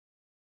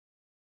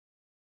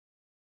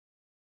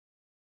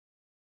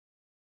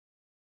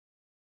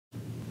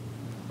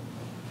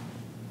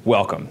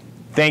Welcome.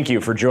 Thank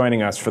you for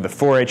joining us for the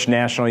 4-H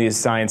National Youth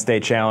Science Day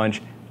Challenge,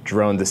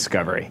 Drone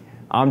Discovery.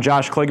 I'm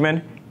Josh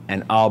Kligman,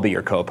 and I'll be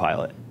your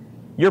co-pilot.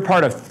 You're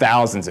part of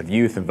thousands of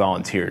youth and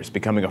volunteers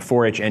becoming a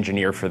 4-H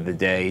engineer for the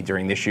day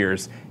during this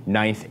year's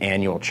 9th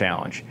annual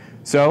challenge.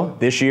 So,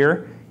 this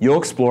year, you'll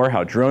explore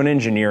how drone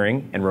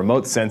engineering and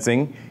remote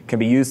sensing can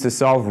be used to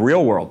solve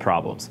real-world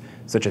problems,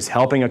 such as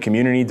helping a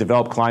community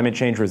develop climate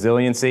change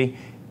resiliency,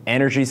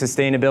 energy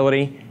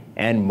sustainability,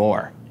 and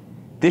more.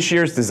 This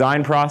year's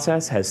design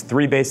process has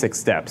 3 basic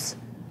steps.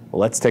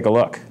 Let's take a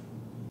look.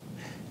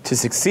 To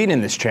succeed in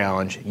this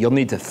challenge, you'll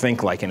need to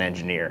think like an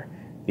engineer.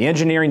 The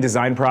engineering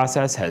design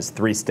process has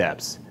 3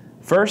 steps.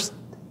 First,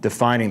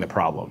 defining the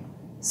problem.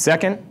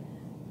 Second,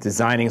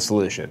 designing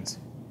solutions.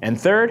 And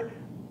third,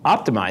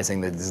 optimizing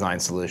the design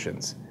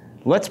solutions.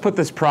 Let's put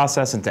this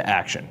process into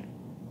action.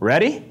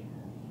 Ready?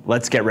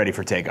 Let's get ready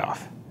for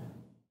takeoff.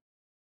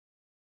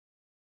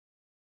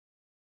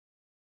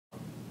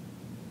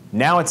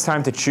 Now it's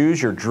time to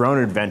choose your drone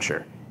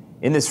adventure.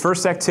 In this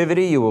first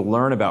activity, you will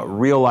learn about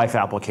real-life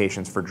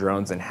applications for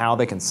drones and how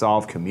they can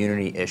solve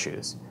community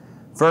issues.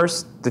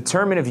 First,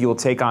 determine if you will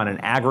take on an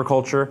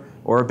agriculture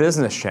or a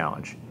business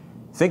challenge.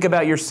 Think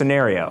about your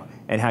scenario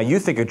and how you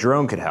think a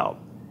drone could help.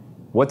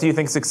 What do you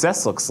think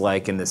success looks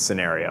like in this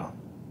scenario?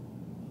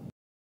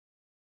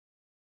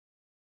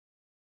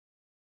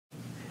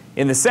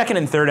 In the second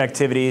and third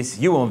activities,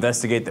 you will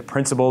investigate the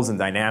principles and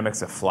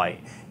dynamics of flight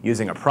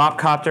using a prop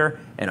copter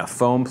and a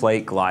foam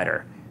plate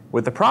glider.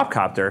 With the prop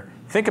copter,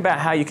 think about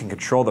how you can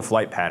control the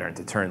flight pattern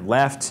to turn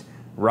left,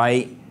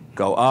 right,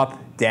 go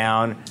up,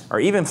 down, or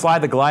even fly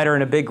the glider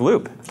in a big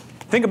loop.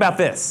 Think about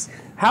this.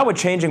 How would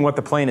changing what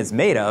the plane is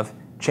made of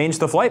change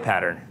the flight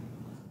pattern?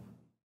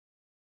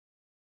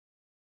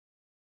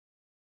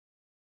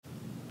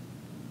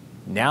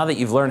 Now that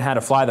you've learned how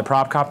to fly the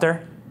prop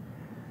copter,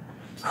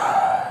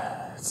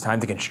 it's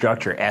time to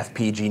construct your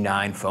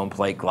FPG-9 foam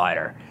plate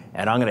glider.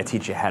 And I'm going to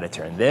teach you how to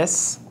turn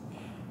this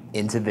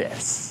into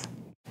this.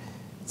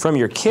 From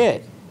your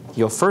kit,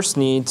 you'll first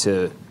need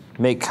to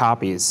make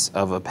copies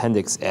of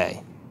Appendix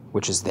A,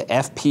 which is the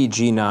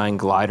FPG-9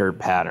 glider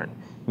pattern.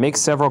 Make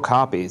several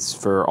copies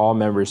for all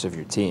members of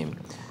your team.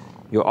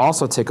 You'll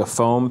also take a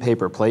foam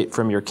paper plate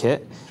from your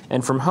kit,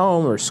 and from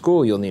home or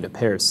school you'll need a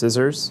pair of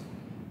scissors,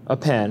 a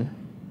pen,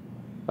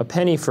 a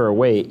penny for a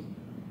weight,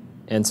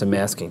 and some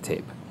masking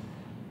tape.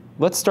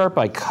 Let's start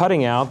by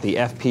cutting out the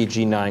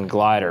FPG-9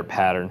 glider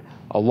pattern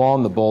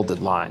along the bolded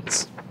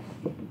lines.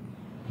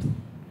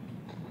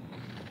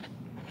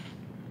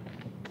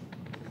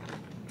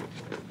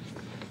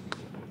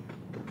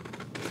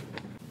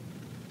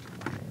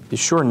 Be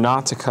sure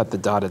not to cut the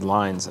dotted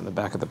lines in the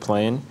back of the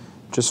plane,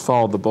 just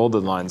follow the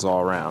bolded lines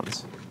all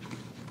around.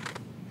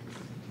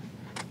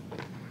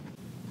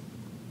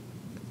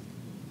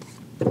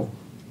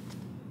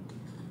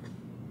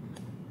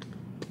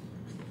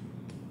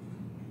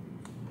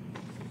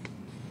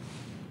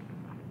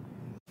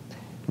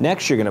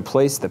 Next, you're going to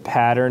place the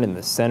pattern in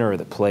the center of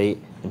the plate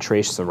and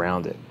trace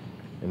around it.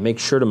 And make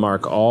sure to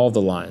mark all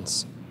the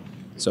lines.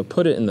 So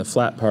put it in the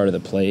flat part of the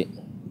plate,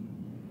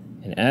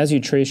 and as you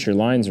trace your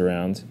lines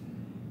around,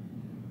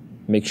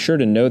 make sure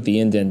to note the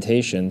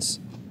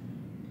indentations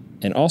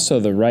and also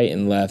the right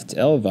and left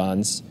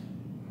elevons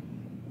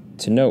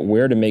to note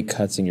where to make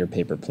cuts in your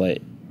paper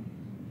plate.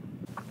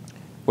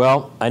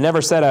 Well, I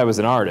never said I was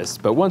an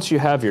artist, but once you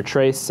have your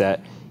trace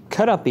set,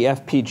 cut out the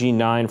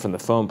FPG-9 from the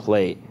foam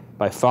plate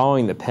by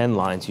following the pen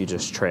lines you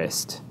just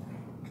traced.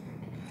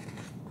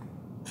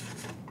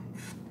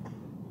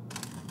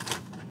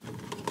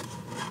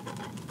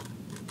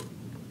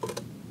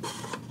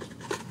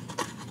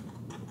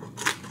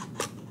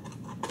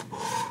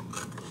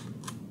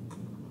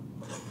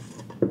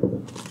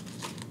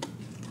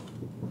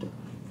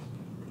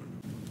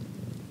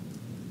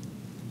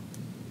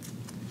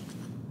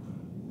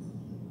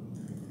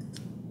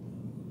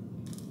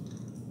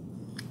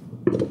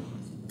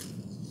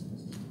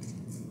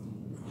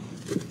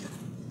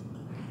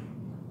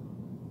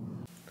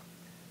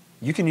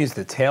 You can use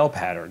the tail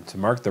pattern to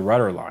mark the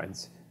rudder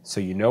lines so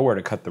you know where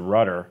to cut the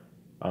rudder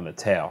on the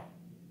tail.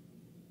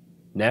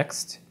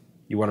 Next,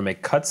 you want to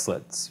make cut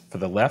slits for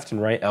the left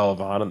and right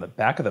elevon on the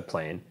back of the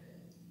plane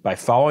by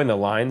following the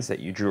lines that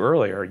you drew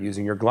earlier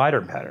using your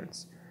glider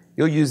patterns.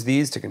 You'll use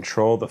these to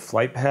control the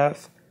flight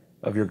path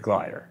of your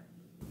glider.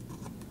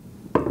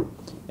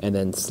 And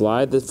then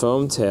slide the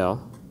foam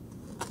tail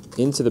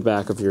into the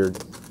back of your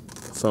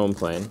foam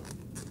plane,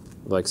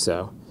 like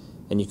so,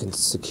 and you can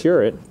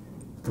secure it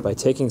by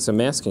taking some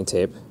masking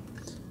tape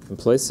and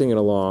placing it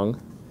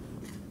along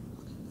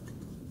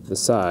the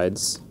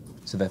sides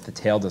so that the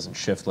tail doesn't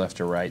shift left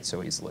or right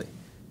so easily.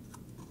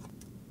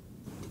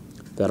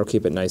 That'll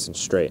keep it nice and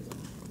straight.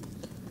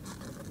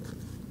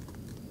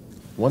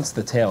 Once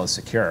the tail is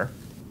secure,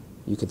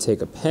 you can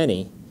take a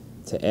penny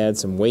to add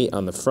some weight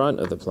on the front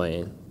of the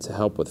plane to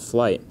help with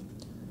flight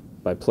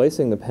by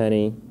placing the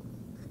penny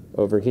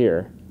over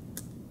here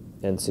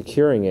and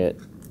securing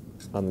it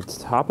on the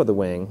top of the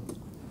wing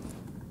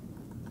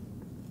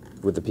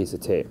with a piece of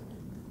tape.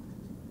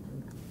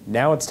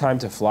 Now it's time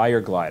to fly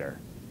your glider.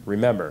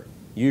 Remember,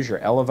 use your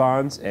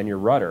elevons and your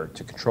rudder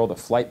to control the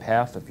flight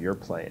path of your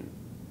plane.